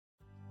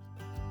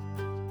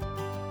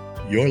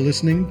You're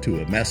listening to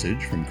a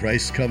message from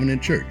Christ's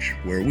Covenant Church,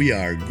 where we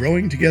are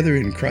growing together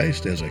in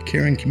Christ as a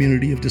caring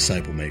community of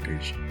disciple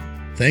makers.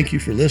 Thank you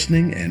for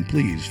listening, and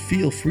please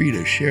feel free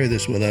to share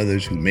this with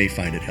others who may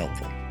find it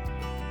helpful.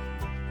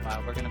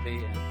 We're going to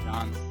be in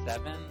John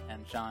 7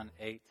 and John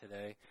 8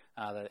 today.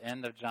 The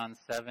end of John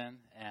 7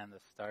 and the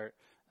start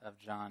of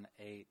John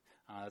 8.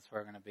 That's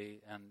where we're going to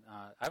be. And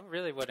I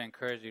really would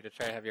encourage you to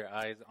try to have your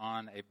eyes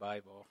on a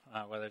Bible,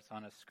 whether it's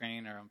on a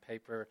screen or on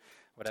paper,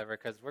 whatever,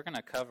 because we're going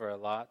to cover a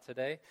lot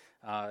today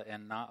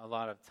and not a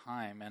lot of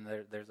time. And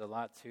there's a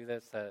lot to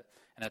this, and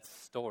it's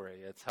story.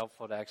 It's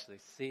helpful to actually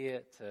see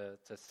it,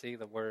 to see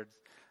the words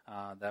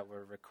that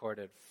were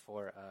recorded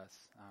for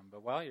us.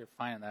 But while you're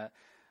finding that,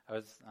 I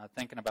was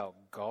thinking about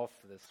golf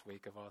this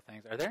week, of all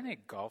things. Are there any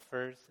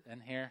golfers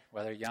in here,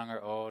 whether young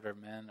or old or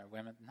men or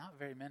women? Not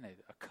very many.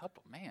 A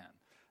couple, man.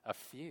 A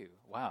few.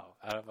 Wow.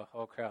 Out of a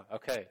whole crowd.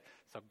 Okay.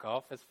 So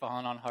golf has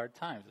fallen on hard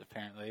times,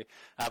 apparently.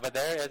 But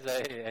there is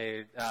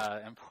a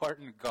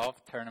important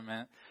golf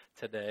tournament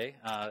today.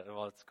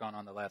 Well, it's gone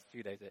on the last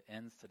few days. It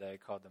ends today,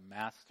 called the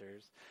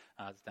Masters.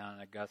 It's down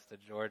in Augusta,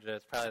 Georgia.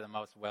 It's probably the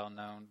most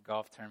well-known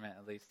golf tournament,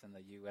 at least in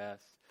the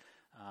U.S.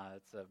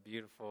 It's a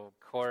beautiful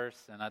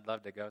course, and I'd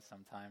love to go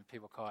sometime.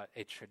 People call it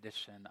a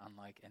tradition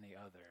unlike any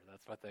other.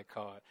 That's what they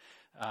call it.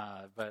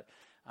 But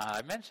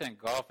I mentioned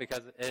golf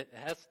because it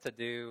has to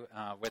do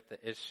with the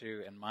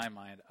issue, in my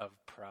mind, of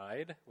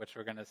pride, which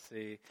we're going to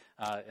see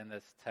in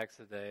this text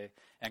today.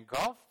 And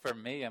golf, for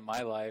me, in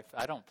my life,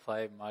 I don't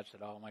play much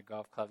at all. My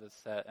golf club is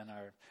set in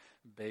our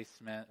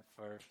basement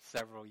for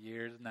several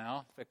years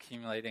now,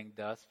 accumulating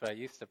dust, but I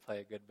used to play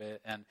a good bit,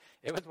 and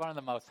it was one of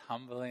the most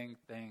humbling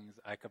things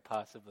I could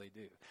possibly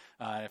do.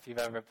 If you've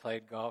ever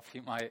played golf,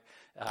 you might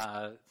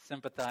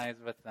sympathize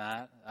with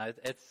that.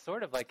 It's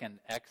sort of like an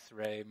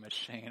X-ray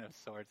machine of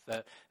sorts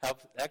that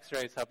helps.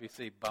 X-rays help you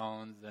see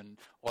bones and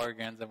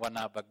organs and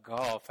whatnot, but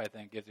golf, I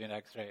think, gives you an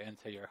X-ray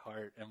into your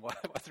heart and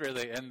what's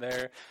really in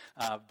there.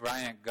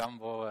 Bryant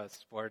Gumbel, a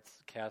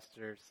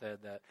sportscaster, said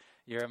that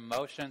your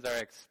emotions are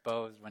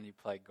exposed when you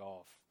play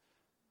golf.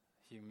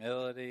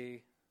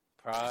 Humility,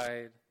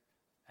 pride,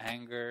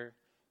 anger,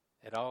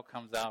 it all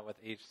comes out with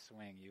each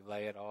swing. You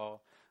lay it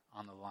all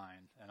on the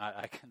line. And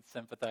I can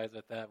sympathize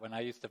with that. When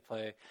I used to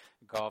play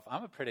golf,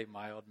 I'm a pretty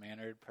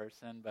mild-mannered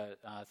person, but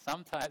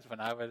sometimes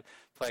when I would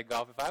play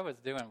golf, if I was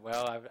doing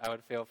well, I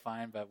would feel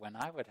fine. But when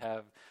I would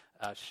have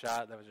a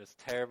shot that was just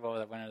terrible,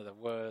 that went into the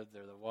woods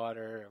or the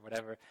water or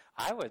whatever,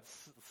 I would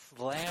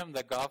slam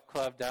the golf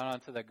club down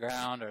onto the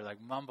ground or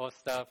like mumble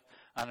stuff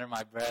under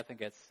my breath and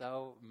get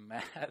so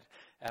mad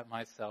at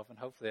myself. And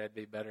hopefully I'd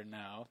be better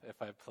now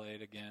if I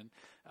played again.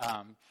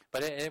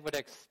 But it would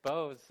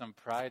expose some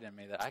pride in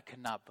me that I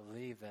could not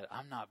believe that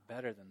I'm not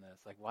better than this.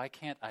 Like, why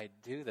can't I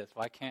do this?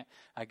 Why can't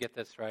I get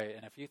this right?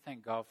 And if you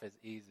think golf is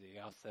easy,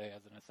 I'll say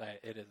as an aside,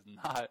 it is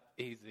not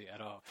easy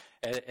at all.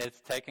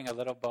 It's taking a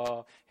little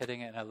ball,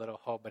 hitting it in a little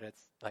hole, but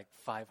it's like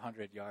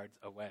 500 yards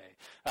away.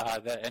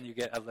 And you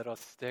get a little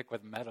stick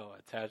with metal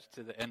attached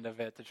to the end of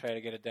it to try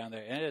to get it down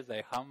there. And it is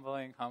a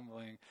humbling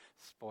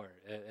sport.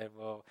 It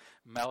will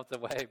melt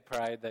away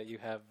pride that you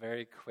have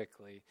very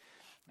quickly.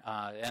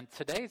 And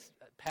today's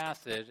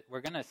passage,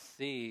 we're going to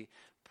see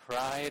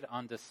pride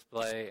on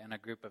display in a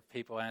group of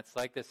people, and it's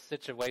like this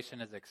situation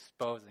is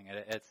exposing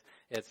it.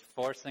 It's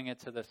forcing it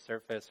to the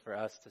surface for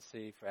us to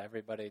see, for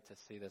everybody to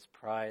see this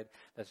pride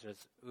that's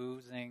just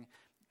oozing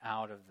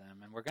out of them.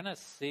 And we're going to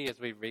see as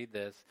we read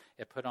this,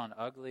 it put on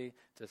ugly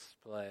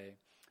display.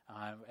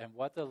 And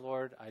what the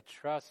Lord, I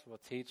trust, will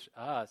teach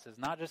us is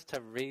not just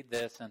to read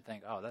this and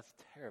think, oh, that's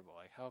terrible.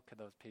 Like, how could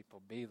those people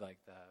be like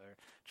that, or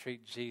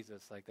treat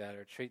Jesus like that,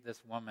 or treat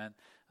this woman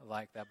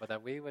like that, but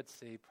that we would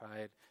see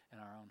pride in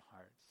our own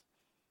hearts.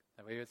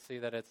 That we would see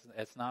that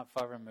it's not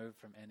far removed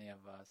from any of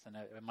us. And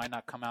it might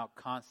not come out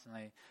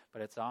constantly,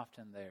 but it's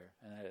often there.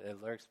 And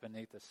it lurks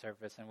beneath the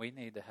surface. And we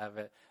need to have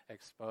it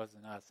exposed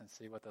in us and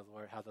see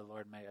how the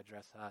Lord may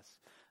address us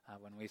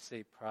when we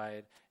see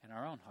pride in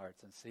our own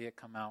hearts and see it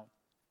come out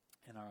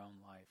in our own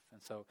life. And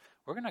so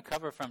we're going to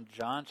cover from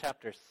John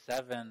chapter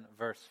 7,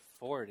 verse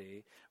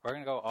 40. We're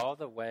going to go all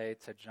the way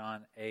to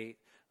John 8,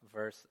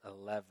 verse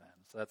 11.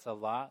 So that's a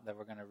lot that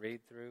we're going to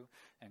read through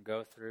and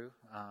go through.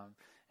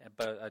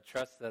 But I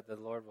trust that the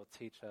Lord will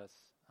teach us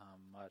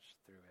much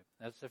through it.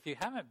 As if you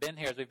haven't been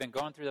here, as we've been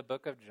going through the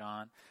book of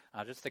John,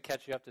 just to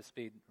catch you up to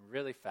speed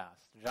really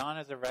fast. John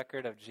is a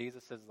record of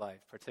Jesus'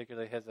 life,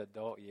 particularly his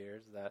adult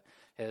years, that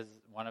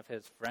one of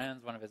his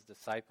friends, one of his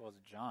disciples,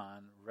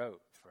 John,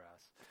 wrote for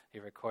us. He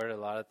recorded a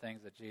lot of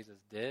things that Jesus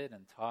did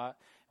and taught,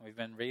 and we've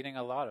been reading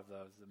a lot of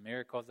those, the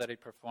miracles that he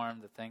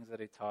performed, the things that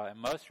he taught. And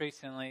most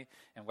recently,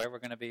 and where we're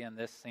going to be in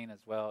this scene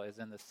as well, is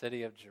in the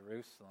city of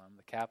Jerusalem,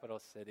 the capital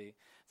city.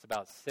 It's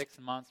about 6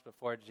 months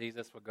before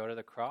Jesus would go to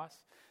the cross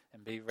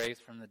and be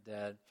raised from the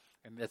dead.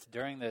 And it's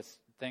during this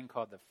thing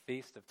called the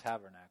Feast of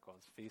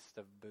Tabernacles, Feast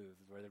of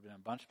Booths, where there have been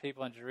a bunch of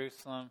people in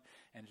Jerusalem,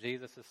 and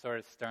Jesus is sort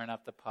of stirring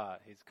up the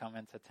pot. He's come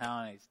into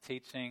town, he's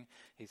teaching,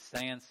 he's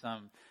saying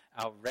some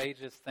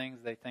outrageous things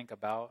they think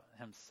about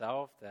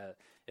himself, that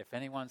if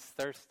anyone's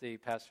thirsty,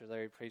 Pastor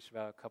Larry preached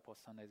about a couple of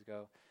Sundays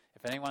ago,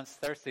 if anyone's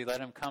thirsty,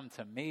 let him come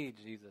to me,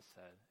 Jesus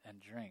said,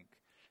 and drink.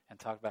 And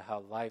talk about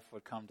how life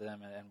would come to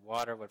them and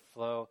water would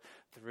flow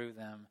through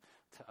them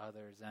to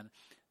others. And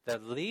the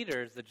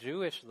leaders, the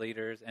Jewish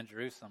leaders in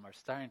Jerusalem, are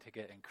starting to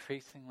get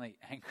increasingly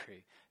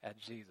angry at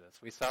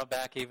Jesus. We saw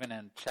back even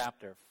in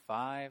chapter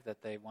 5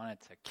 that they wanted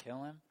to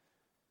kill him,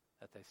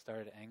 that they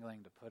started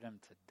angling to put him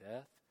to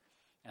death.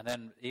 And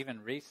then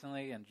even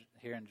recently,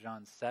 here in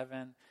John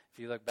 7, if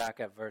you look back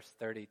at verse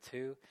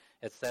 32,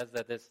 it says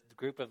that this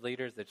group of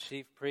leaders, the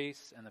chief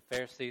priests and the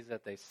Pharisees,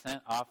 that they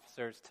sent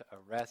officers to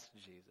arrest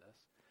Jesus.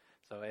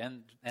 So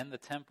in the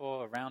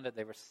temple, around it,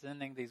 they were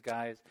sending these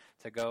guys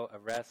to go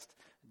arrest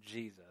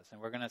Jesus. And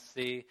we're going to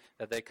see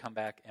that they come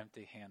back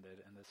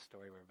empty-handed in this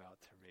story we're about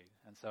to read.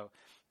 And so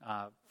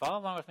follow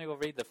along with me. We'll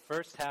read the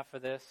first half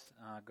of this,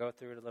 go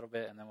through it a little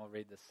bit, and then we'll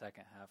read the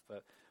second half.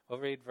 But we'll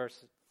read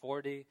verse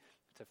 40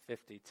 to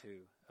 52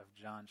 of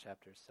John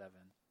chapter 7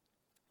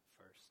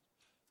 first.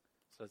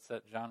 So it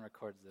says, John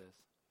records this.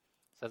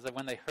 It says that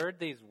when they heard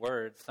these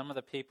words, some of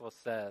the people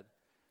said,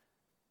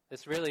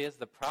 "This really is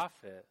the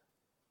prophet."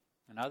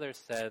 And others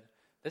said,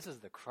 "This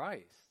is the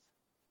Christ."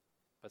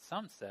 But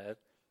some said,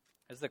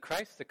 "Is the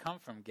Christ to come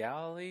from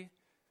Galilee?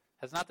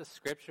 Has not the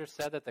Scripture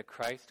said that the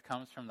Christ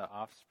comes from the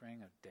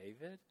offspring of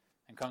David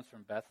and comes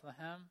from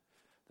Bethlehem,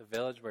 the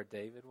village where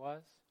David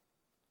was?"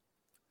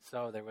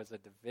 So there was a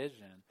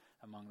division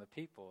among the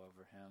people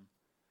over him.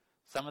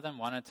 Some of them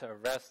wanted to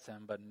arrest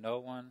him, but no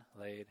one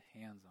laid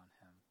hands on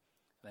him.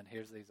 Then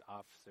here's these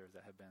officers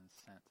that had been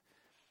sent.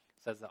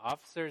 It says, the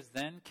officers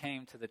then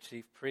came to the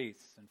chief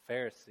priests and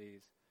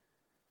Pharisees,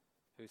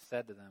 who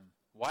said to them,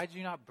 "Why did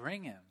you not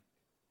bring him?"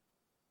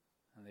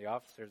 And the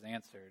officers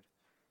answered,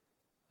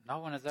 "No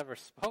one has ever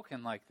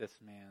spoken like this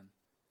man."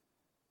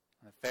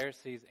 And the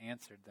Pharisees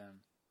answered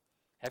them,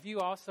 "Have you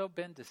also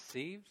been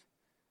deceived?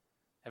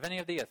 Have any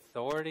of the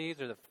authorities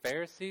or the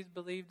Pharisees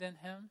believed in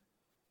him?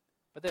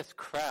 But this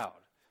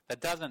crowd that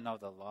doesn't know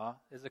the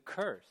law is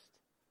accursed."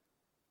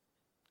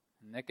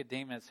 And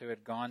Nicodemus, who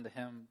had gone to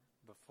him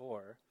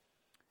before,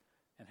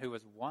 and who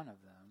was one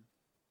of them,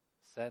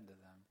 said to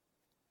them,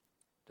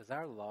 "Does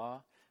our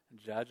law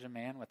judge a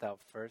man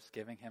without first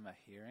giving him a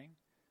hearing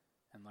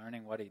and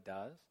learning what he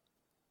does?"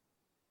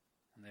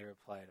 And they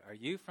replied, "Are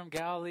you from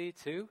Galilee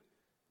too?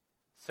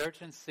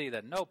 Search and see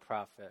that no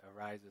prophet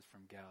arises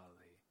from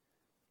Galilee."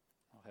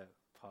 I'll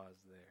have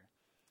pause there.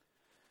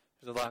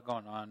 There's a lot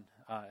going on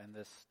in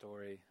this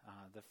story.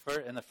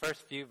 In the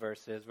first few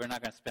verses, we're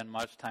not going to spend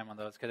much time on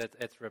those because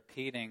it's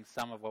repeating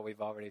some of what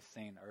we've already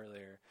seen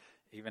earlier,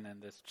 even in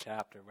this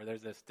chapter, where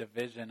there's this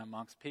division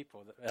amongst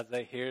people. As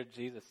they hear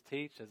Jesus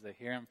teach, as they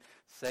hear him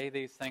say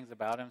these things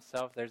about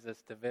himself, there's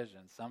this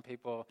division. Some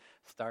people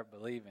start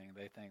believing.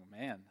 They think,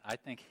 man, I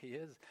think he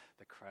is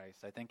the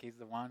Christ. I think he's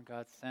the one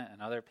God sent.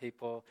 And other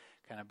people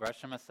kind of brush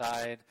him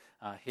aside.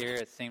 Here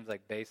it seems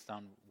like based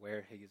on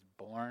where he's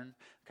born,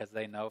 because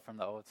they know from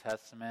the Old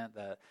Testament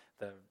that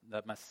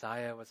the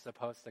Messiah was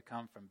supposed to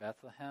come from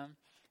Bethlehem.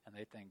 And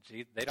they think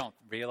they don't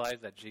realize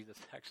that Jesus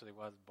actually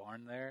was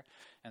born there.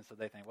 And so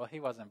they think, well,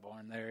 he wasn't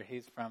born there.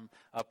 He's from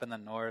up in the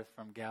north,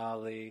 from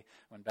Galilee,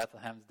 when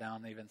Bethlehem's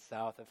down even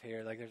south of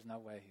here. Like, there's no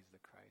way he's the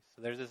Christ.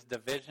 So there's this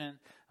division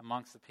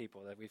amongst the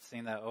people that we've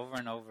seen that over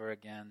and over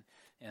again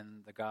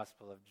in the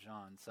Gospel of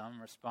John.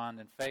 Some respond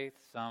in faith.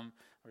 Some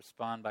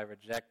respond by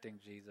rejecting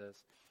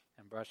Jesus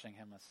and brushing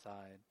him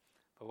aside.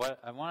 But what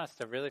I want us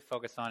to really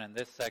focus on in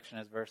this section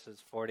is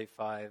verses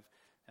 45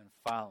 and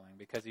following,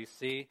 because you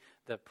see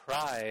the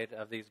pride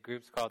of these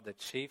groups called the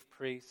chief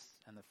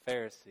priests and the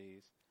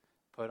Pharisees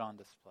put on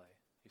display.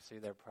 You see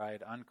their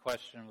pride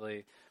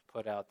unquestionably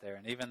put out there.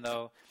 And even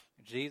though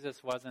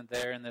Jesus wasn't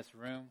there in this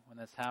room when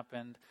this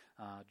happened,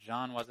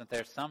 John wasn't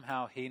there,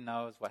 somehow he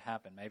knows what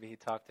happened. Maybe he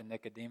talked to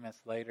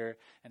Nicodemus later,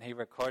 and he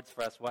records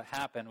for us what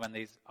happened when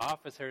these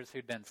officers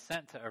who'd been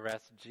sent to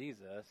arrest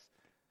Jesus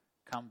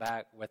come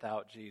back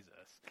without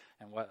Jesus.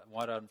 And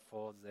what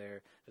unfolds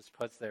there just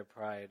puts their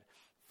pride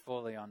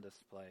fully on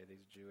display,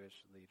 these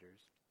Jewish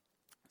leaders.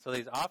 So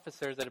these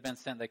officers that have been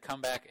sent, they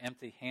come back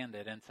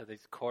empty-handed into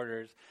these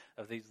quarters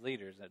of these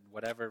leaders. At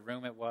whatever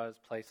room it was,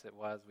 place it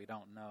was, we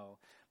don't know.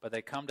 But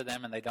they come to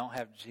them and they don't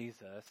have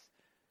Jesus.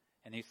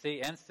 And you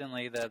see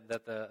instantly that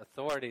the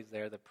authorities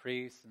there, the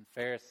priests and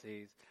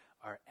Pharisees,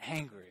 are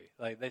angry.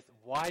 Like,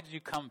 why did you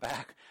come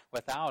back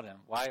without him?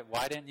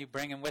 Why didn't you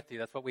bring him with you?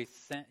 That's what we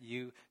sent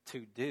you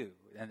to do.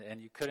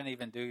 And you couldn't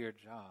even do your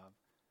job.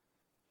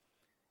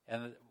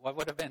 And what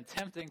would have been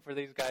tempting for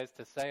these guys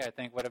to say, I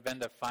think, would have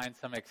been to find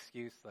some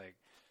excuse like,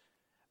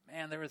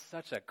 man, there was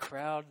such a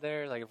crowd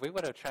there. Like, if we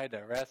would have tried to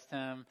arrest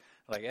him,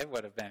 like, it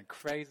would have been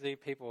crazy.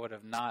 People would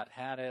have not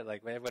had it.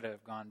 Like, it would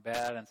have gone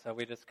bad. And so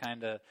we just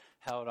kind of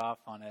held off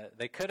on it.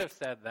 They could have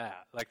said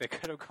that. Like, they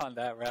could have gone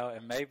that route,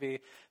 and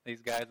maybe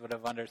these guys would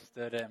have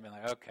understood it and been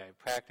like, okay,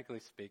 practically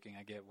speaking,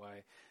 I get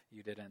why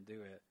you didn't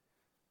do it.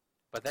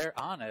 But they're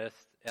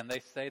honest, and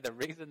they say the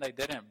reason they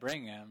didn't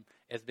bring him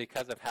is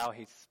because of how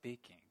he's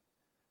speaking.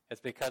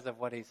 It's because of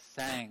what he's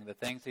saying, the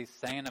things he's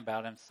saying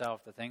about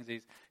himself, the things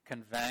he's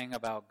conveying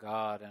about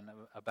God and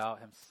about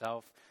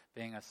himself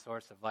being a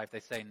source of life. They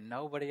say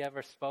nobody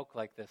ever spoke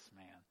like this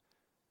man.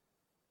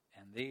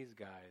 And these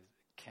guys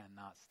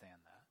cannot stand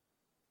that.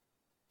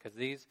 Because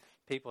these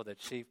people, the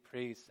chief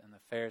priests and the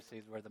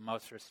Pharisees, were the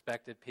most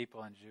respected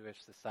people in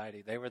Jewish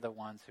society. They were the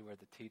ones who were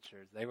the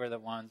teachers. They were the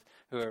ones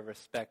who were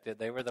respected.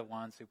 They were the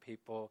ones who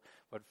people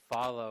would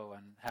follow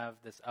and have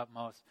this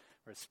utmost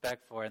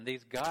respect for. And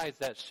these guys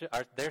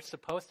they're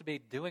supposed to be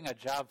doing a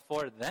job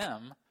for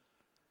them.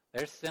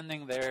 They're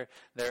sending their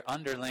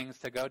underlings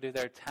to go do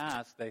their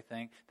task, they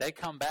think. They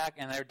come back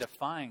and they're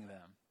defying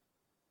them.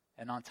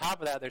 And on top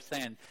of that, they're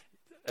saying,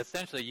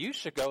 essentially, you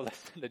should go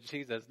listen to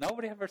Jesus.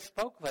 Nobody ever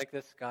spoke like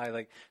this guy.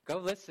 Like, go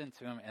listen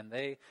to him. And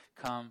they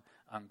come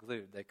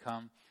unglued. They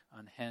come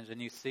unhinged.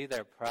 And you see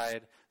their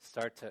pride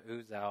start to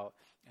ooze out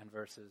in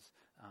verses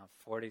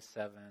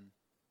 47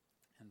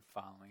 and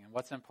following. And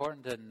what's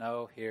important to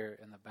know here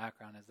in the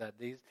background is that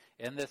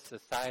in this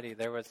society,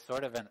 there was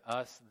sort of an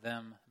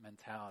us-them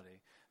mentality.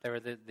 There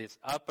was this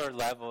upper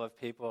level of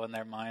people in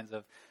their minds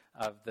of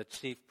the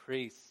chief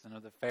priests and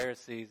of the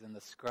Pharisees and the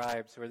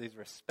scribes, who were these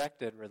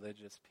respected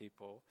religious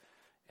people.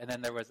 And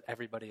then there was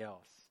everybody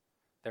else.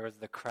 There was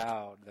the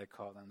crowd, they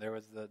call them. There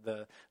was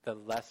the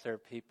lesser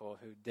people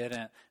who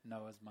didn't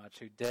know as much,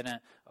 who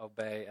didn't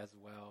obey as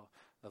well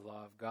the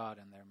law of God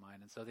in their mind.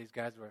 And so these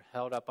guys were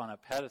held up on a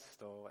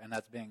pedestal, and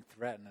that's being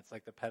threatened. It's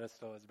like the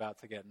pedestal is about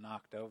to get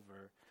knocked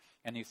over.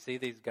 And you see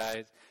these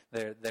guys,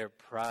 their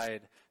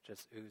pride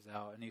just ooze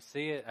out. And you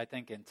see it, I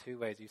think, in two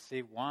ways. You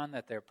see, one,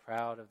 that they're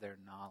proud of their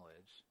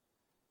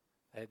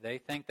knowledge. They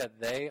think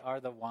that they are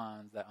the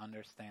ones that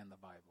understand the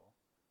Bible.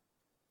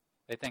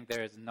 They think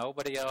there is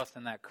nobody else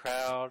in that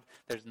crowd.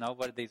 There's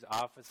nobody, these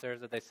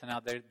officers that they sent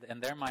out there. In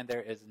their mind,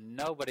 there is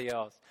nobody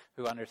else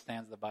who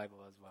understands the Bible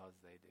as well as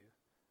they do.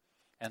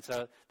 And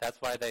so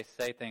that's why they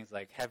say things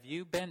like, have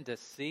you been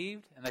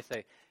deceived? And they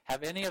say,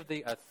 have any of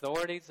the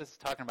authorities, this is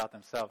talking about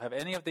themselves, have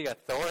any of the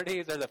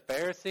authorities or the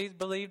Pharisees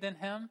believed in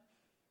him?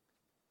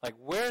 Like,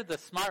 we're the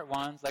smart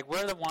ones. Like,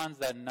 we're the ones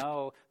that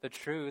know the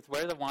truth.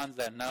 We're the ones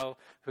that know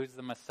who's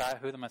the Messiah,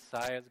 who the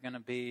Messiah is going to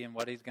be and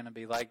what he's going to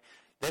be like.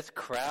 This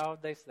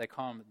crowd, they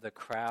call him the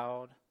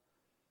crowd.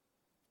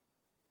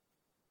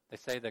 They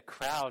say the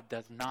crowd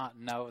does not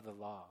know the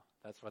law.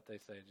 That's what they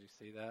say. Did you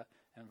see that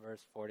in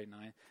verse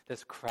 49?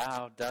 This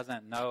crowd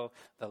doesn't know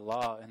the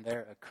law, and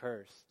they're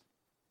accursed.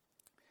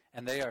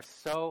 And they are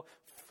so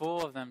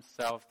full of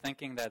themselves,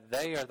 thinking that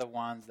they are the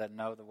ones that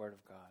know the Word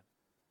of God.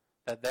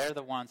 That they're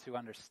the ones who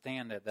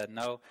understand it, that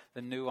know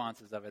the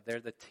nuances of it. They're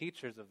the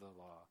teachers of the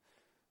law,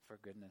 for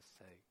goodness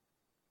sake.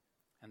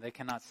 And they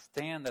cannot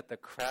stand that the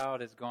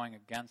crowd is going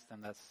against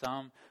them, that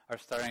some are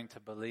starting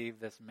to believe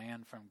this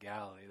man from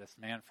Galilee, this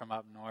man from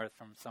up north,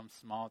 from some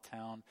small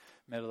town,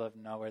 middle of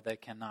nowhere. They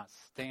cannot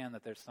stand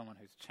that there's someone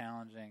who's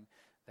challenging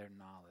their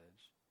knowledge.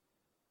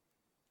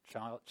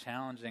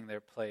 Challenging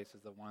their place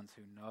as the ones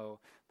who know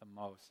the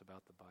most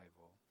about the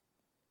Bible.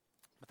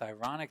 But the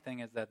ironic thing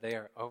is that they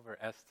are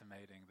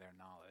overestimating their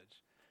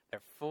knowledge.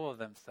 They're full of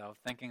themselves,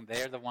 thinking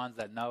they're the ones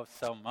that know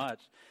so much.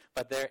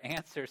 But their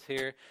answers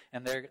here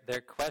and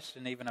their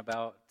question even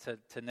about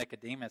to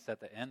Nicodemus at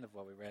the end of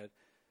what we read,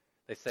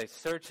 they say,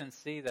 search and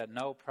see that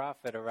no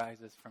prophet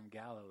arises from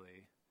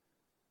Galilee.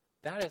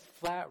 That is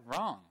flat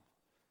wrong.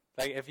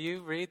 Like, if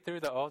you read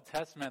through the Old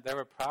Testament, there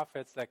were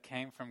prophets that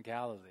came from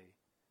Galilee.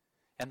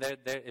 And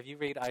if you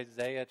read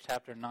Isaiah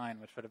chapter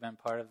 9, which would have been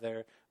part of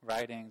their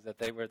writings that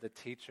they were the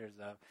teachers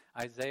of,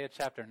 Isaiah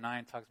chapter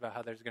 9 talks about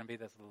how there's going to be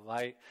this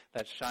light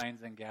that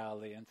shines in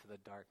Galilee into the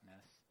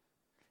darkness.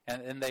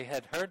 And they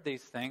had heard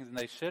these things, and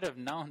they should have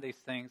known these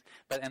things,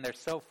 and they're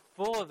so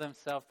full of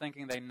themselves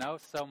thinking they know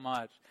so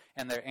much,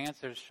 and their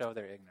answers show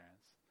their ignorance.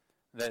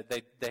 That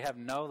they have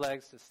no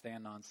legs to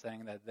stand on,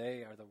 saying that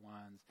they are the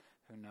ones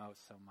who know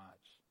so much.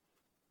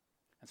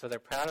 And so they're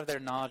proud of their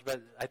knowledge,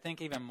 but I think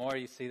even more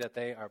you see that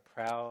they are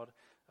proud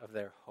of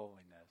their holiness.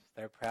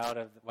 They're proud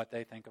of what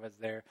they think of as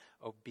their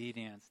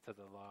obedience to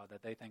the law,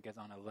 that they think is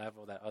on a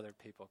level that other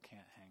people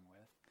can't hang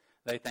with.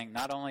 They think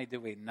not only do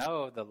we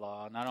know the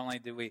law, not only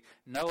do we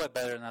know it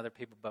better than other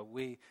people, but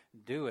we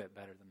do it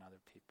better than other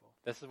people.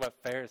 This is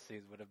what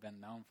Pharisees would have been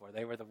known for.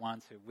 They were the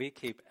ones who, we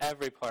keep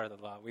every part of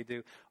the law. We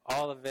do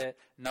all of it,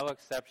 no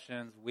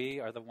exceptions. We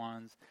are the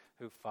ones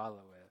who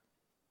follow it.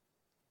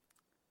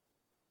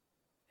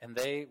 And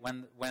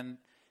when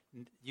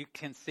you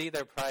can see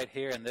their pride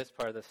here in this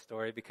part of the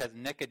story, because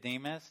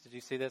Nicodemus, did you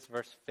see this,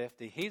 verse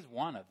 50? He's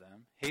one of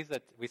them.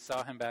 We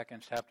saw him back in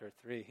chapter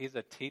 3. He's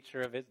the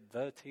teacher of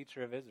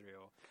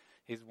Israel.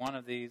 He's one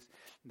of these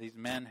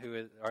men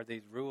who are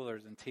these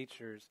rulers and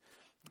teachers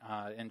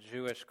in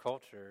Jewish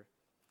culture.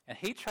 And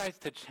he tries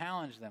to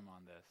challenge them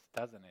on this,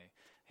 doesn't he?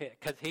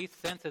 Because he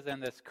senses in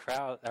this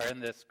crowd, or in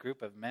this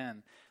group of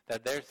men,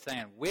 that they're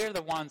saying, we're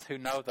the ones who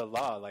know the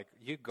law. Like,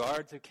 you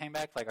guards who came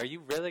back, like, are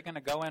you really going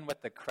to go in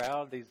with the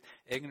crowd, these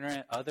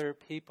ignorant other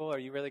people? Are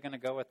you really going to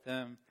go with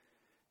them?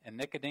 And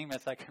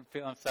Nicodemus, I can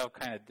feel himself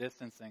kind of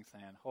distancing,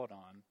 saying, hold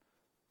on.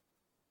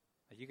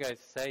 You guys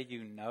say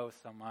you know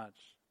so much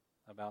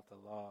about the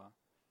law.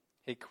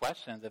 He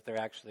questions if they're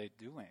actually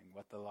doing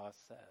what the law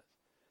says.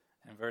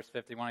 In verse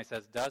 51, he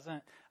says, does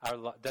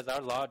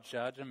our law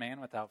judge a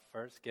man without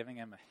first giving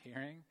him a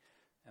hearing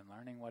and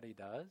learning what he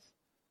does?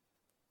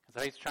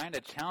 So he's trying to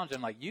challenge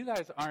them, like, you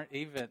guys aren't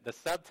even, the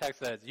subtext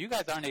says, you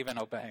guys aren't even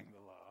obeying the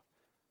law.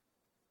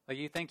 Like,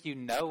 you think you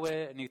know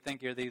it, and you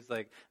think you're these,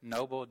 like,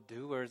 noble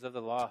doers of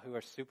the law who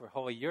are super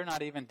holy. You're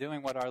not even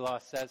doing what our law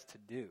says to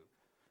do.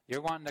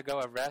 You're wanting to go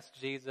arrest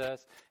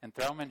Jesus and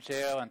throw him in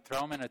jail and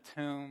throw him in a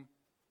tomb.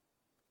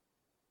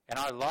 And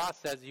our law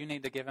says you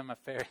need to give him a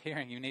fair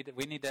hearing.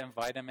 We need to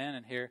invite him in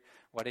and hear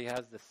what he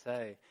has to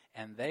say.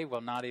 And they will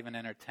not even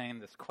entertain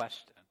this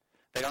question.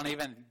 They don't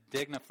even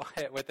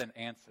dignify it with an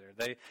answer.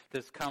 They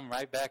just come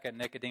right back at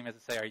Nicodemus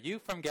and say, are you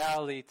from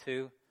Galilee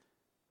too?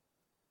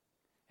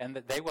 And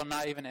that they will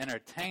not even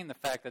entertain the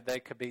fact that they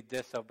could be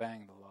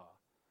disobeying the law.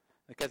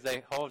 Because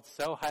they hold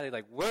so highly,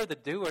 like, we're the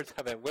doers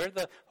of it. We're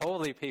the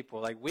holy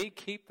people. Like, we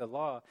keep the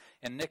law.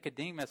 And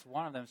Nicodemus,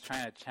 one of them, is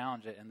trying to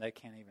challenge it, and they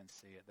can't even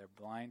see it. They're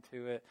blind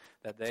to it,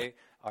 that they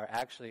are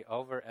actually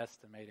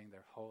overestimating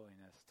their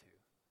holiness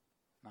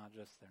too, not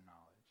just their knowledge.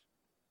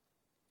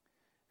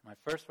 My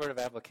first word of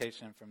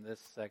application from this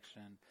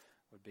section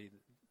would be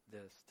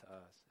this to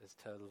us, is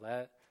to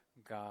let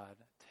God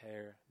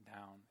tear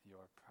down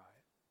your pride.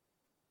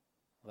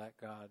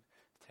 Let God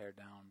tear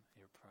down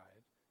your pride.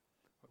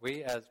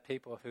 We, as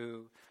people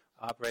who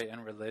operate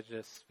in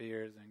religious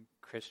spheres and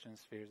Christian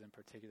spheres in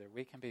particular,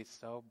 we can be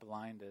so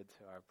blinded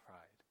to our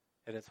pride.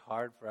 It is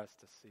hard for us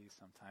to see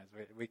sometimes.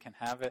 We can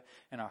have it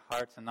in our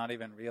hearts and not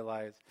even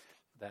realize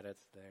that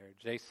it's there.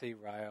 J.C.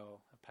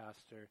 Ryle, a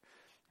pastor,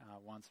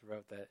 once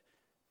wrote that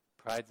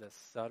pride's a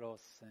subtle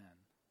sin.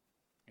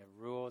 It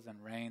rules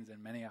and reigns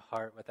in many a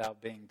heart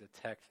without being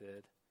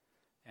detected,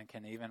 and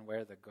can even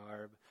wear the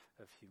garb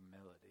of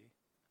humility.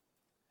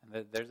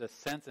 And there's a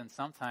sense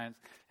sometimes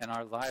in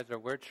our lives where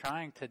we're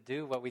trying to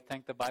do what we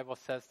think the Bible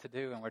says to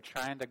do, and we're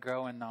trying to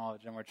grow in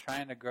knowledge, and we're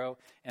trying to grow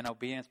in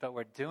obedience, but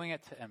we're doing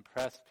it to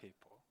impress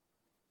people.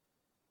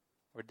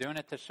 We're doing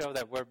it to show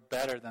that we're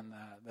better than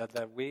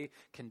that we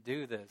can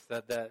do this,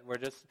 that we're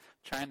just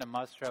trying to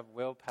muster up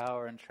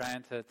willpower and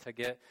trying to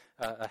get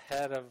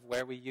ahead of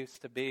where we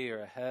used to be,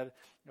 or ahead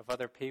of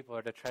other people,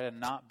 or to try to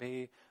not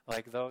be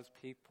like those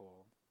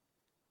people.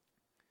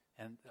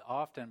 And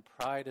often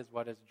pride is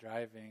what is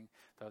driving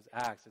those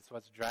acts. It's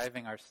what's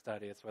driving our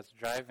study. It's what's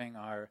driving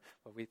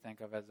what we think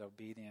of as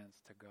obedience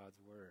to God's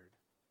word.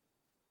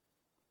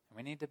 And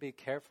we need to be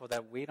careful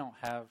that we don't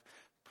have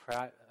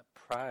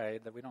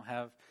pride, that we don't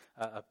have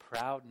a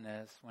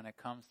proudness when it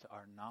comes to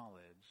our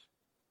knowledge.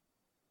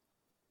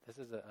 This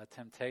is a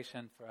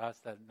temptation for us,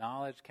 that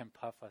knowledge can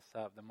puff us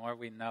up. The more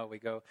we know, we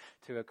go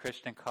to a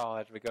Christian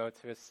college, we go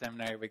to a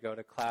seminary, we go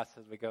to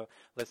classes, we go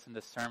listen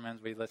to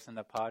sermons, we listen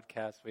to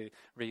podcasts, we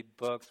read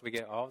books, we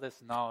get all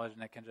this knowledge,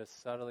 and it can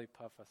just subtly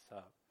puff us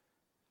up.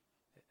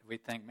 We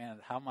think, man,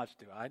 how much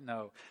do I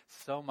know?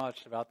 So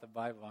much about the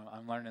Bible.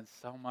 I'm learning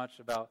so much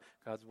about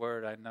God's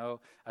word. I know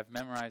I've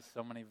memorized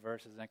so many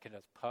verses, and it can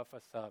just puff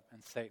us up,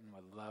 and Satan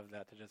would love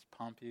that, to just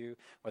pump you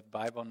with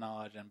Bible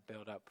knowledge and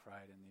build up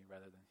pride in you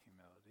rather than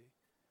humility.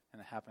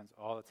 And it happens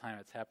all the time.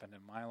 It's happened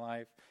in my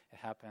life. It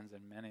happens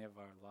in many of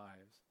our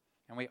lives.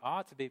 And we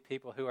ought to be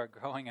people who are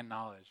growing in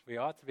knowledge. We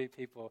ought to be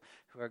people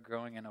who are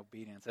growing in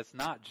obedience. It's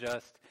not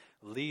just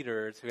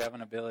leaders who have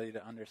an ability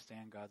to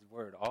understand God's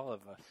word. All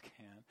of us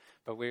can.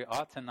 But we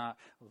ought to not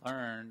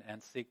learn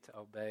and seek to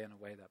obey in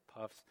a way that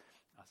puffs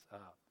us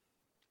up.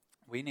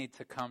 We need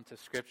to come to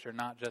Scripture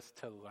not just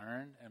to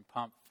learn and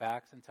pump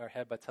facts into our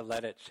head, but to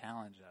let it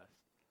challenge us.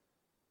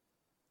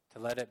 To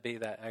let it be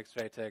that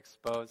X-ray, to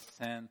expose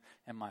sin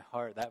in my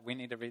heart. That we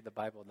need to read the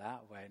Bible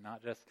that way.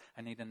 Not just,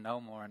 I need to know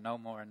more and know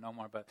more and know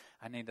more, but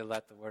I need to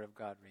let the Word of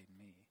God read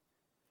me.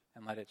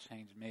 And let it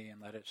change me,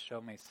 and let it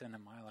show me sin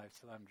in my life,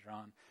 so I'm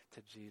drawn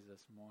to Jesus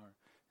more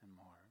and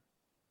more.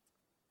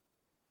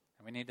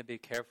 And we need to be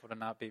careful to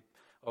not be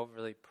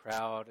overly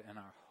proud in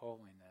our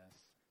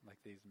holiness like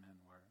these men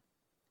were.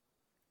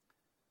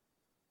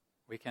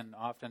 We can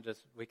often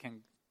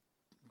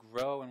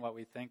grow in what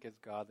we think is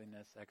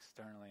godliness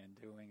externally, and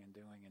doing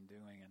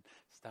and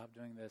stop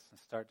doing this and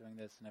start doing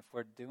this. And if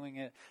we're doing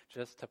it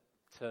just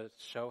to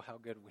show how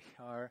good we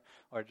are,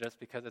 or just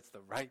because it's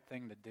the right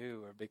thing to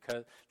do, or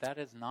because that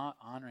is not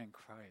honoring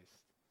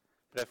Christ.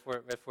 But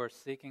if we're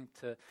seeking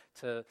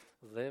to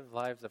live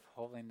lives of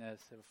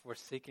holiness, if we're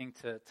seeking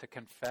to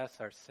confess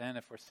our sin,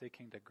 if we're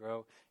seeking to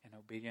grow in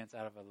obedience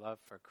out of a love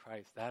for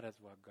Christ, that is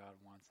what God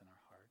wants in our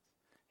hearts.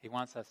 He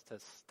wants us to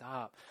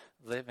stop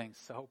living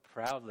so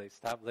proudly,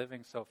 stop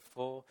living so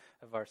full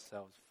of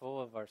ourselves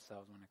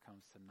when it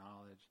comes to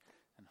knowledge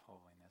and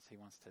holiness. He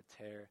wants to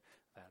tear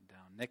that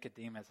down.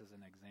 Nicodemus is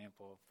an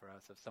example for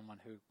us of someone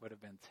who would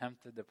have been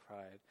tempted to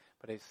pride,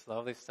 but he's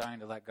slowly starting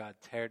to let God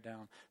tear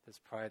down this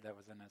pride that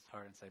was in his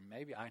heart and say,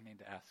 maybe I need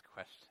to ask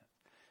questions.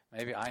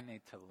 Maybe I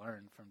need to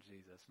learn from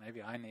Jesus.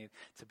 Maybe I need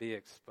to be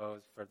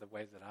exposed for the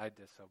ways that I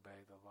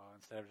disobey the law.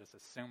 Instead of just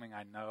assuming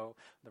I know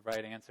the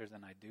right answers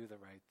and I do the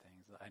right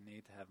things, I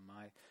need to have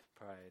my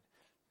pride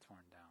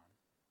torn down.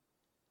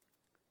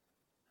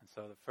 And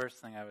so the first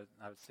thing I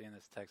would see in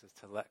this text is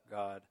to let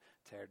God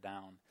tear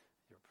down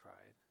your pride.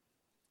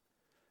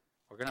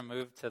 We're going to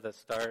move to the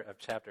start of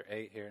chapter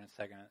 8 here in a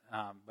second,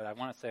 but I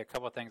want to say a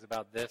couple of things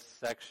about this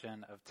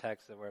section of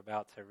text that we're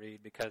about to read,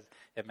 because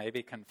it may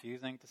be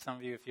confusing to some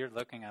of you. If you're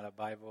looking at a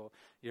Bible,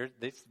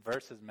 these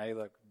verses may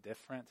look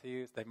different to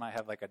you. They might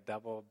have like a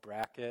double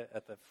bracket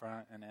at the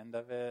front and end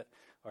of it,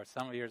 or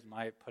some of yours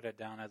might put it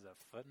down as a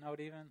footnote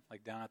even,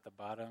 like down at the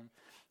bottom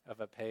of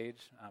a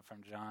page from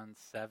John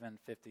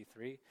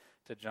 7:53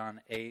 to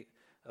John 8:11.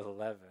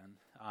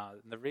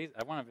 The reason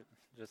I want to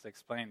just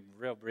explain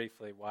real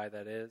briefly why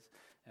that is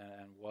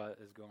and what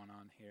is going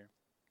on here.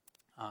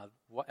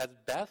 As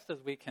best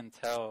as we can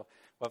tell,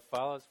 what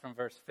follows from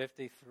verse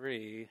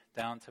 53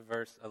 down to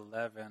verse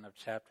 11 of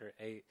chapter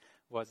 8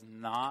 was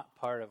not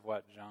part of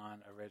what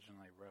John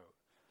originally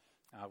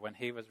wrote. When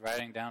he was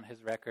writing down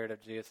his record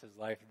of Jesus'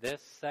 life,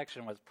 this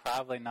section was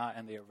probably not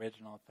in the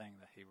original thing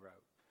that he wrote.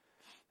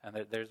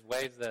 And there's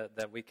ways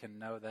that we can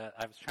know that.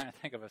 I was trying to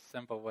think of a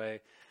simple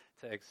way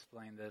to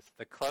explain this.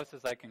 The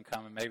closest I can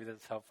come, and maybe this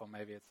is helpful,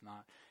 maybe it's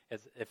not,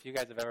 is if you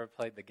guys have ever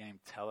played the game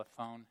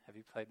Telephone. Have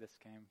you played this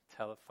game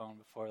Telephone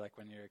before, like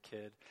when you're a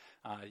kid?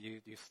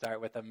 You start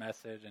with a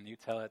message and you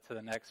tell it to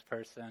the next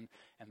person,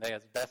 and they,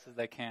 as best as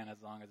they can, as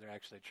long as they're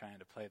actually trying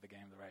to play the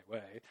game the right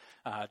way,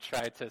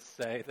 try to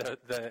say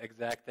the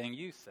exact thing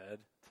you said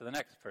to the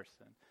next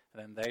person.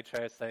 And then they try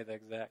to say the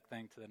exact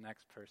thing to the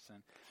next person.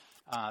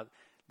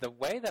 The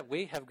way that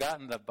we have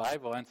gotten the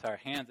Bible into our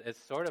hands is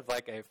sort of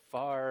like a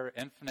far,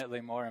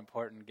 infinitely more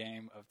important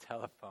game of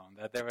telephone.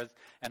 That there was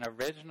an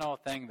original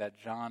thing that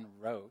John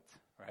wrote,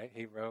 right?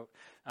 He wrote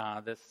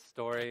this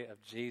story of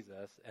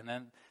Jesus, and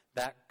then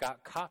that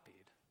got copied.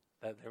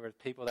 That there were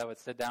people that would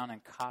sit down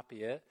and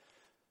copy it,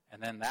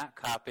 and then that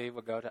copy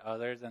would go to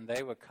others, and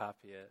they would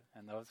copy it.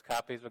 And those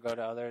copies would go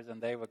to others,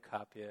 and they would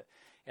copy it.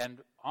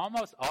 And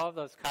almost all of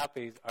those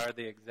copies are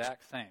the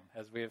exact same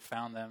as we have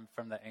found them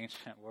from the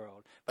ancient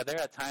world. But there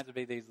at times would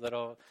be these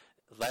little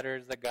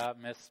letters that got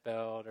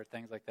misspelled or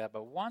things like that.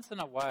 But once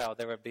in a while,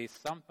 there would be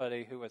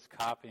somebody who was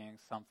copying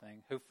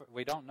something who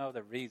we don't know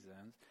the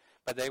reasons,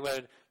 but they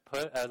would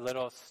put a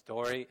little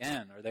story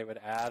in, or they would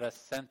add a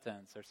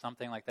sentence or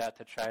something like that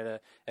to try to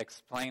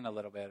explain a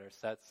little bit or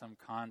set some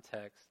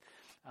context.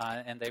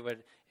 And they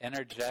would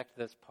interject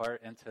this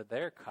part into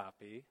their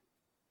copy.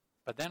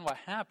 But then what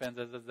happens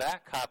is as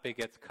that copy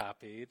gets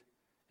copied,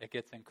 it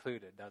gets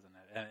included, doesn't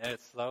it? And it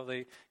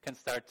slowly can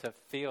start to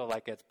feel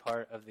like it's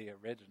part of the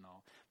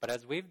original. But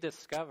as we've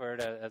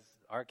discovered, as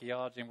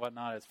archaeology and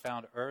whatnot has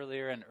found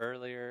earlier and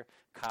earlier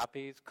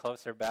copies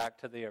closer back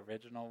to the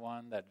original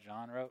one that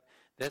John wrote,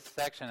 this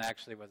section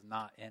actually was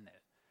not in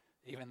it,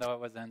 even though it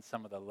was in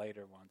some of the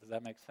later ones. Does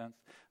that make sense?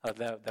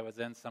 That was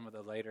in some of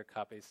the later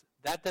copies.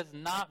 That does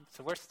not,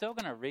 so we're still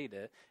going to read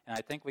it, and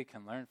I think we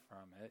can learn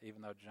from it,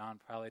 even though John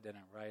probably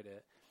didn't write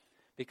it,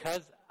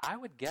 because I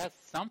would guess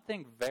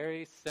something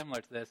very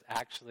similar to this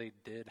actually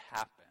did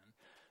happen.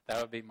 That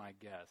would be my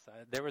guess.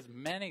 There was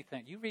many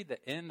things. You read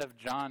the end of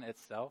John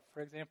itself,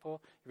 for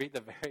example. You read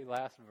the very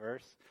last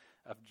verse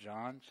of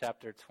John,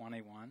 chapter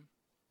 21,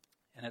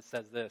 and it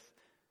says this: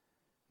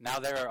 "Now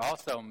there are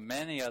also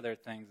many other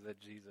things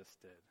that Jesus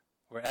did.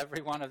 Were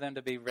every one of them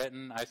to be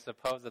written, I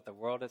suppose that the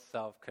world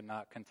itself could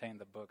not contain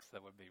the books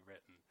that would be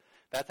written."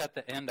 That's at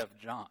the end of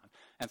John.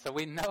 And so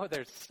we know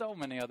there's so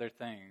many other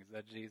things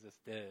that Jesus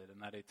did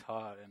and that he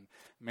taught and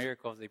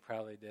miracles he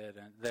probably did.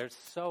 And there's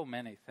so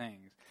many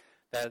things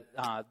that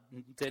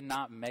did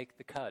not make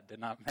the cut, did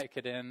not make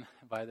it in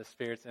by the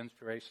Spirit's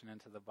inspiration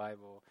into the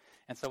Bible.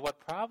 And so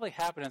what probably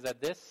happened is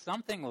that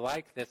something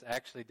like this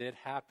actually did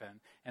happen,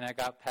 and it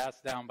got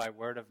passed down by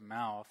word of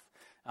mouth,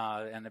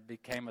 and it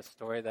became a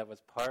story that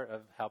was part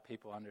of how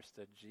people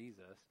understood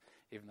Jesus,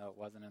 even though it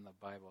wasn't in the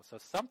Bible. So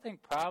something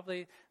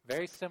probably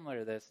very similar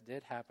to this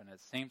did happen. It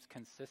seems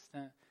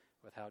consistent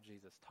with how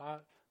Jesus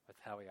taught, with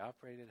how he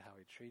operated, how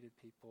he treated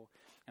people.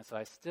 And so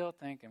I still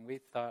think, and we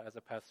thought as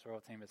a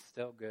pastoral team, it's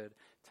still good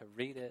to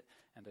read it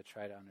and to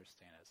try to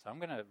understand it. So I'm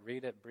going to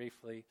read it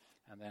briefly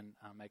and then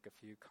make a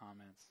few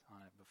comments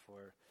on it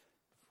before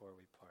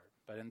we part.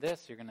 But in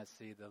this, you're going to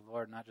see the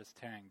Lord not just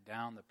tearing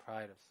down the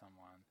pride of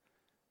someone,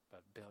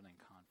 but building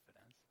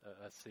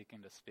confidence,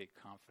 seeking to speak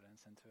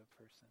confidence into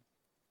a person.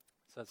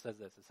 So it says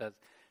this. It says,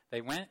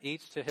 "They went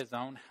each to his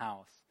own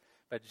house,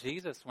 but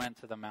Jesus went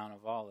to the Mount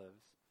of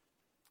Olives.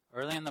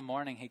 Early in the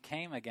morning he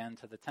came again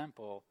to the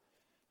temple,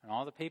 and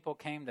all the people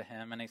came to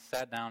him, and he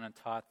sat down and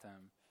taught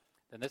them.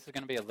 then this is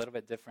going to be a little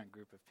bit different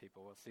group of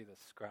people. We'll see the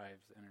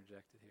scribes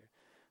interjected here.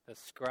 The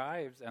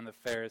scribes and the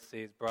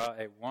Pharisees brought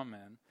a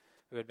woman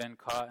who had been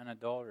caught in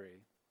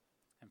adultery.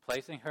 And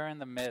placing her in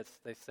the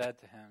midst, they said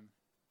to him,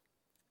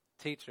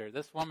 "Teacher,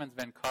 this woman's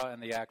been caught in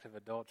the act of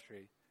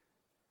adultery.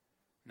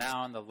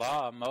 Now in the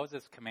law,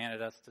 Moses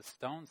commanded us to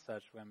stone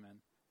such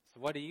women. So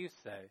what do you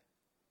say?"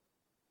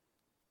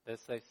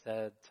 This they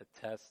said to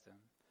test him,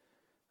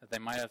 that they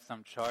might have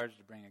some charge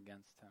to bring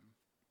against him.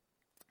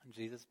 And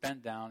Jesus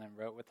bent down and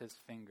wrote with his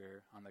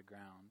finger on the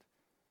ground.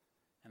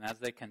 And as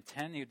they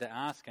continued to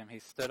ask him, he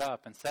stood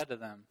up and said to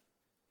them,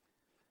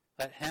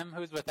 "Let him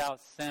who's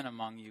without sin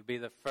among you be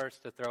the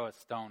first to throw a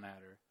stone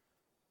at her."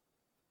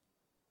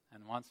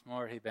 And once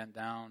more he bent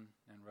down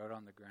and wrote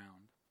on the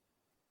ground.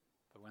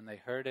 But when they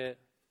heard it,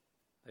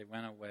 they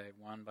went away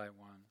one by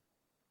one,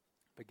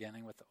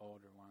 beginning with the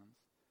older ones.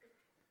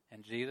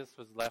 And Jesus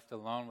was left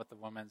alone with the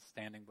woman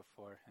standing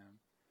before him.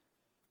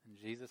 And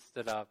Jesus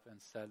stood up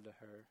and said to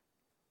her,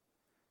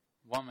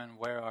 "Woman,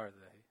 where are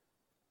they?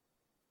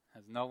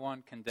 Has no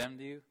one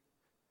condemned you?"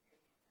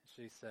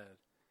 She said,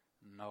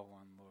 "No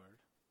one, Lord."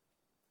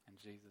 And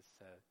Jesus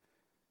said,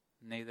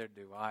 "Neither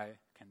do I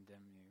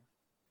condemn you.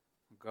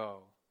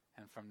 Go,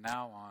 and from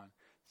now on,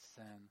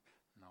 sin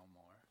no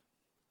more."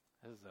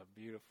 This is a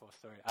beautiful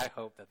story. I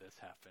hope that this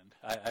happened.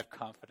 I'm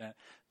confident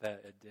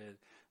that it did.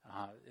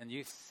 And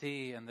you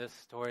see in this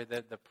story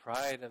that the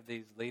pride of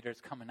these leaders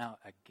coming out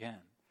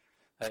again.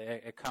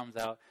 It comes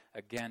out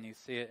again. You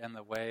see it in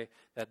the way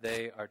that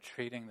they are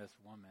treating this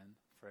woman,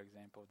 for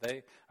example.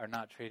 They are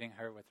not treating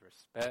her with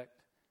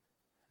respect,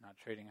 not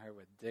treating her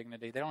with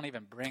dignity. They don't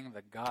even bring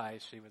the guy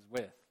she was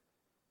with.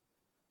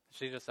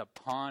 She's just a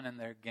pawn in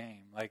their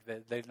game. Like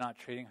they're not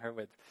treating her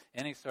with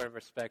any sort of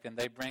respect, and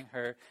they bring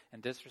her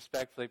and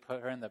disrespectfully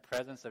put her in the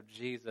presence of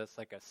Jesus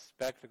like a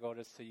spectacle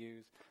just to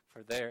use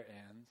for their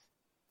ends.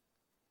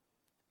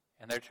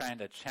 And they're trying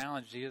to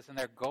challenge Jesus, and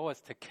their goal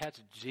is to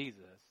catch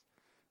Jesus,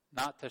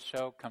 not to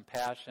show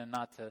compassion,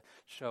 not to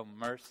show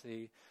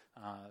mercy,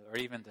 or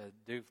even to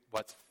do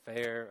what's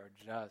fair or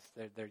just.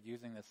 They're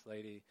using this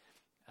lady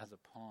as a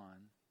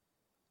pawn.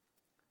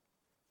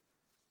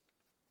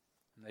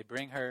 And they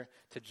bring her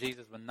to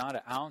Jesus with not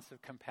an ounce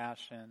of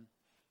compassion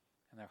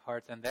in their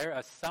hearts. And their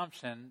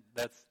assumption,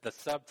 that's the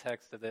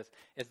subtext of this,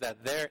 is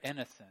that they're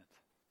innocent.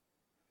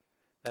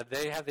 That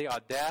they have the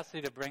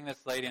audacity to bring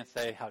this lady and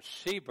say how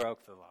she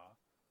broke the law.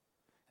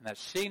 And that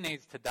she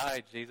needs to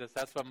die, Jesus.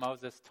 That's what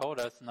Moses told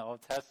us in the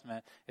Old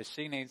Testament, is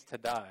she needs to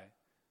die.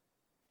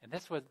 And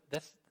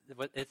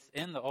it's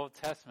in the Old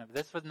Testament.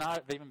 This would not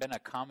have even been a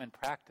common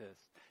practice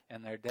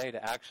in their day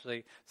to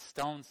actually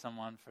stone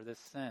someone for this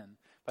sin.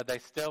 But they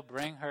still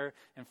bring her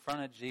in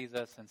front of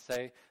Jesus and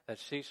say that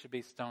she should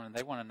be stoned. And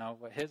they want to know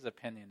what his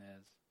opinion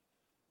is.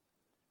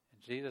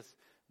 And Jesus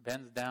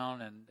bends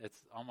down, and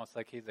it's almost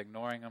like he's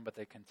ignoring them, but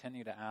they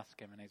continue to ask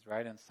him. And he's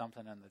writing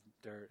something in the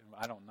dirt. And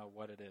I don't know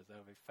what it is. That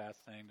would be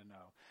fascinating to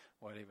know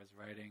what he was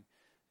writing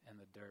in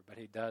the dirt. But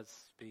he does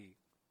speak.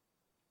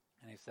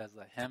 And he says,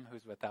 "Let him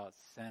who's without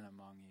sin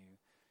among you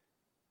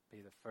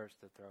be the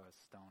first to throw a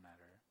stone at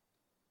her."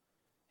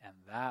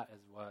 And that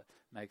is what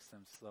makes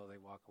them slowly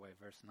walk away.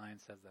 Verse 9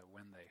 says that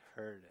when they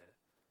heard it,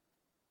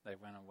 they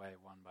went away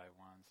one by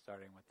one,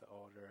 starting with the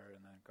older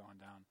and then going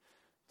down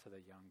to the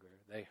younger.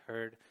 They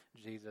heard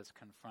Jesus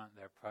confront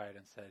their pride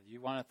and said,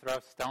 "You want to throw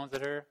stones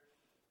at her?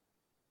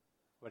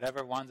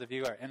 Whatever ones of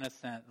you are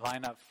innocent,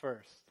 line up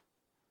first."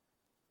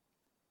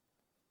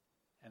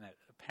 And it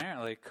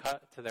apparently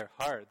cut to their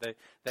heart.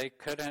 They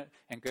couldn't,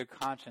 in good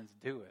conscience,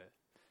 do it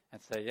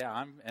and say, "Yeah,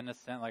 I'm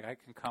innocent. Like I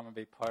can come and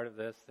be part of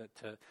this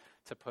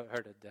to put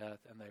her to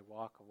death." And they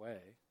walk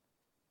away.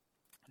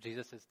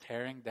 Jesus is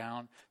tearing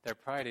down their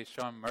pride. He's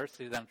showing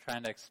mercy to them,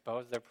 trying to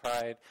expose their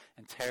pride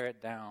and tear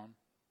it down.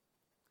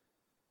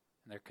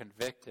 And they're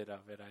convicted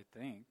of it, I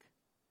think.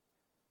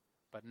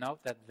 But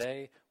note that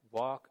they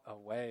walk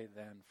away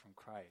then from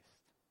Christ.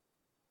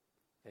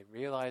 They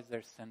realize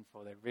they're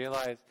sinful. They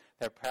realize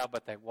they're proud,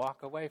 but they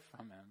walk away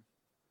from him.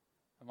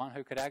 The one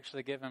who could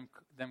actually give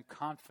them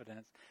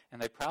confidence.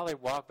 And they probably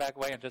walk back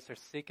away and just are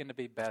seeking to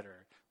be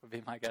better, would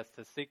be my guess,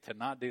 to seek to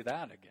not do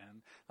that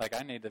again. Like,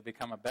 I need to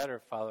become a better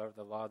follower of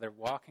the law. They're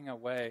walking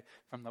away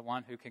from the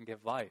one who can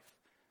give life,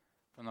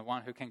 from the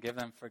one who can give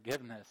them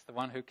forgiveness, the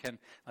one who can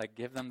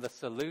give them the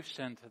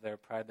solution to their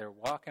pride. They're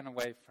walking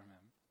away from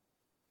him.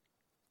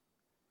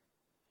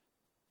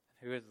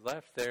 Who is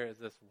left there is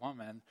this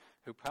woman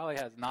who probably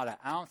has not an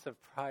ounce of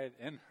pride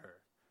in her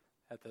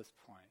at this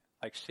point.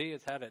 Like, she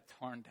has had it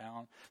torn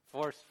down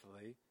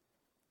forcefully.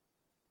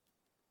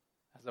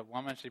 As a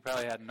woman, she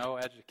probably had no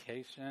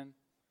education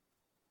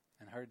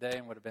in her day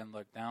and would have been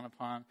looked down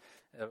upon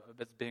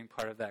as being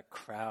part of that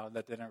crowd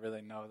that didn't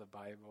really know the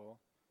Bible.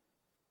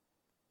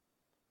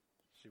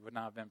 She would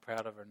not have been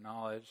proud of her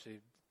knowledge.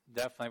 She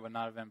definitely would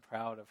not have been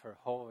proud of her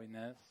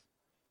holiness.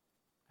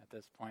 At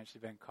this point,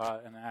 she'd been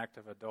caught in an act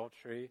of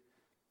adultery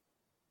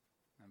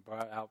and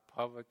brought out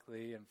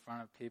publicly in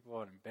front of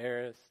people and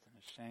embarrassed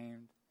and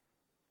ashamed.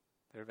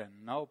 There would have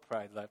been no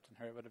pride left in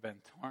her. It would have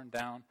been torn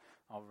down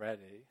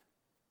already.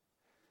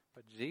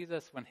 But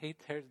Jesus, when he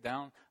tears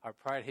down our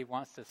pride, he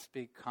wants to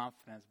speak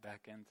confidence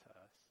back into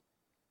us.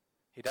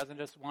 He doesn't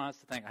just want us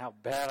to think how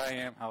bad I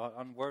am, how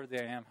unworthy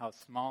I am, how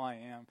small I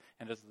am,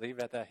 and just leave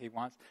it at that. He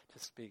wants to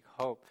speak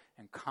hope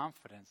and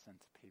confidence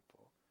into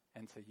people,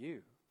 into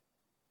you.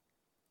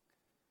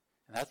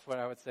 And that's what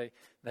I would say,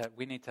 that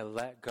we need to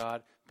let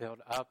God build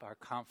up our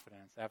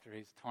confidence after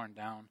he's torn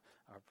down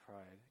our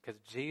pride.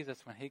 Because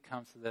Jesus, when he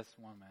comes to this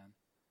woman,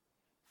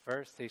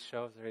 first he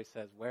shows her, he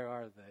says, where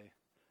are they?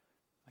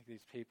 Like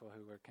these people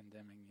who were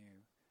condemning you.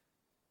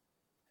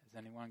 Is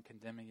anyone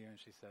condemning you? And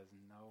she says,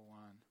 no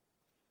one.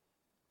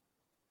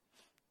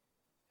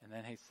 And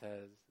then he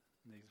says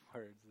these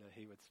words that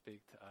he would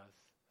speak to us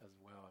as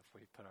well if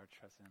we put our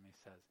trust in him. He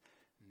says,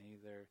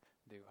 neither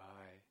do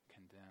I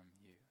condemn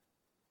you.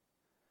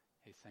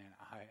 He's saying,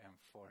 I am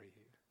for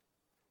you.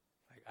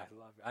 Like, I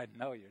love you. I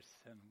know your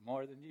sin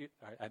more than you.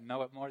 I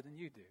know it more than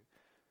you do.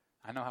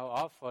 I know how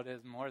awful it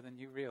is more than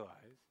you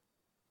realize.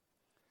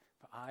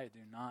 But I do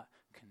not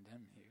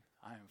condemn you.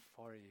 I am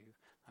for you.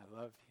 I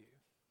love you.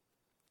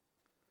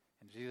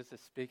 And Jesus is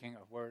speaking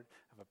a word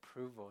of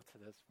approval to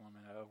this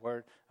woman, a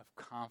word of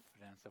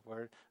confidence, a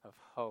word of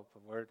hope,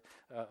 a word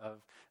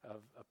of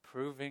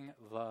approving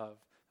love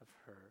of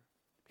her.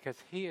 Because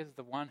he is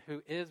the one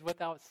who is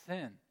without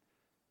sin.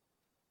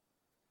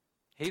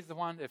 He's the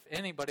one, if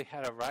anybody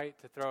had a right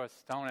to throw a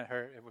stone at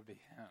her, it would be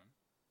him.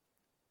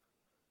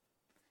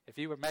 If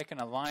you were making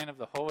a line of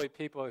the holy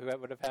people who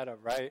would have had a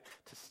right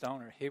to stone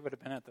her, he would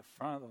have been at the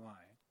front of the line.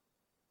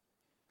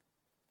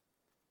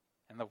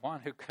 And the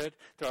one who could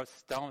throw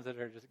stones at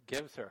her just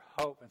gives her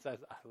hope and says,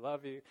 I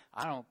love you.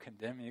 I don't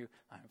condemn you.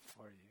 I'm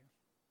for you.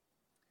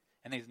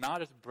 And he's not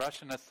just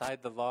brushing aside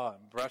the law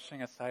and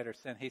brushing aside her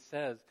sin. He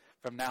says,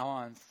 from now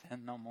on,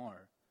 sin no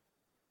more.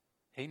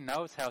 He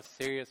knows how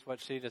serious what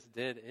she just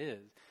did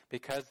is.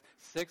 Because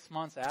 6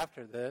 months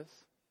after this,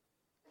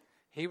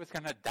 he was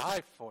going to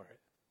die for it.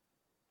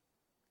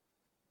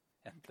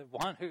 And the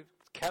one who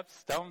kept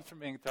stones from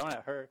being thrown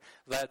at her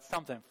let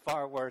something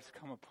far worse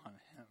come upon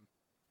him.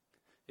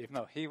 Even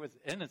though he was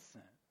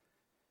innocent.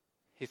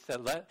 He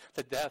said, let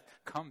the death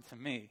come to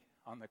me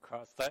on the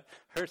cross. Let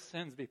her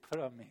sins be put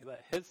on me.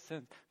 Let his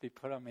sins be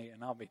put on me,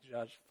 and I'll be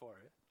judged for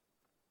it.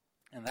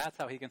 And that's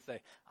how he can say,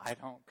 I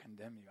don't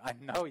condemn you. I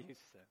know you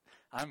sin.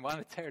 I want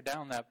to tear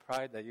down that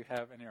pride that you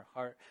have in your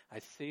heart. I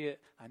see it.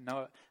 I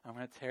know it. I'm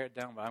going to tear it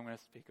down, but I'm going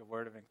to speak a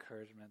word of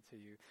encouragement to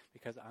you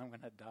because I'm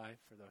going to die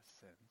for those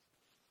sins.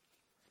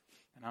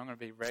 And I'm going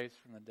to be raised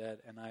from the dead,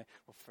 and I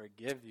will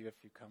forgive you if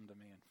you come to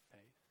me in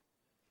faith.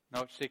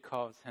 Note she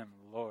calls him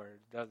Lord,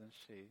 doesn't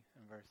she,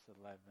 in verse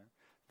 11.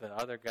 The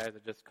other guy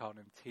that just called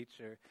him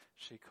teacher,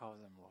 she calls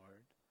him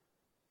Lord.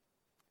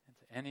 And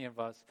to any of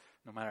us,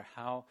 no matter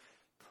how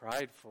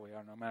prideful we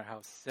are, no matter how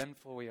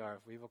sinful we are,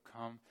 if we will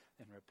come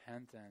in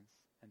repentance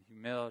and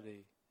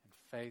humility and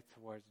faith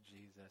towards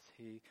Jesus,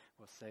 he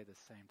will say the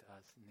same to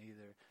us,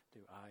 neither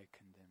do I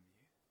condemn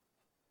you.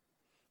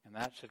 And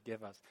that should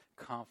give us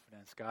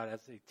confidence. God,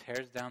 as he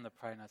tears down the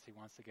pride in us, he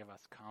wants to give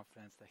us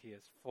confidence that he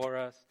is for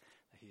us,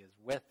 that he is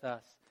with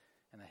us,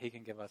 and that he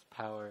can give us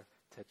power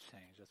to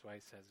change. That's why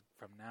he says,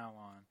 from now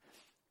on,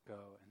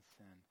 go and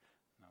sin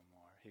no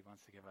more. He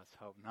wants to give us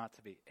hope, not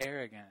to be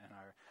arrogant in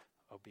our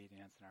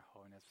obedience and our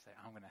holiness, say,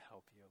 I'm going to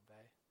help you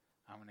obey.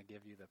 I'm going to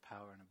give you the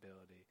power and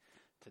ability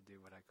to do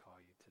what I call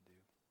you to do.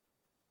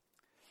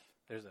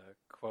 There's a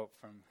quote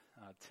from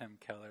Tim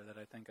Keller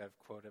that I think I've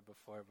quoted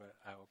before, but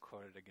I will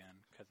quote it again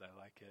because I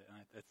like it.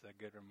 And it's a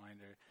good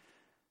reminder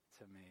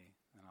to me.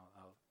 And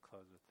I'll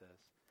close with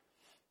this.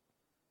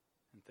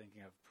 In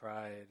thinking of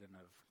pride and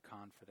of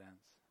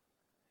confidence,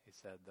 he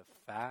said, the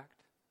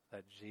fact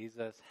that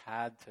Jesus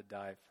had to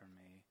die for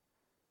me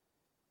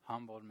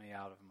humbled me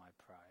out of my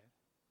pride.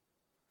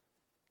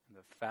 And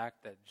the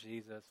fact that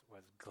Jesus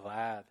was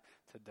glad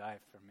to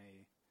die for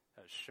me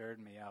assured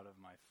me out of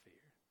my fear.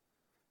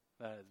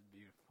 That is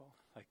beautiful.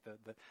 Like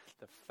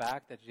the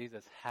fact that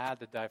Jesus had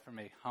to die for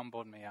me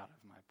humbled me out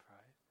of my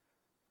pride.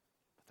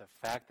 But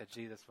the fact that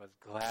Jesus was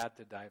glad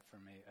to die for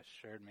me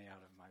assured me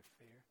out of my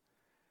fear.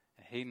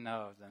 And he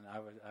knows, and I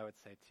would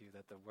say to you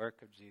that the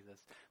work of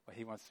Jesus, what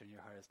he wants in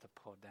your heart is to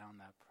pull down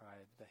that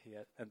pride that he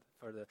had, and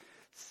for the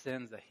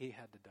sins that he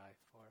had to die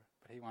for.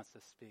 But he wants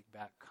to speak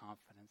back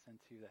confidence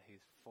into you that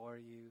he's for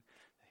you,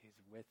 that he's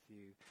with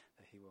you,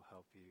 that he will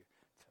help you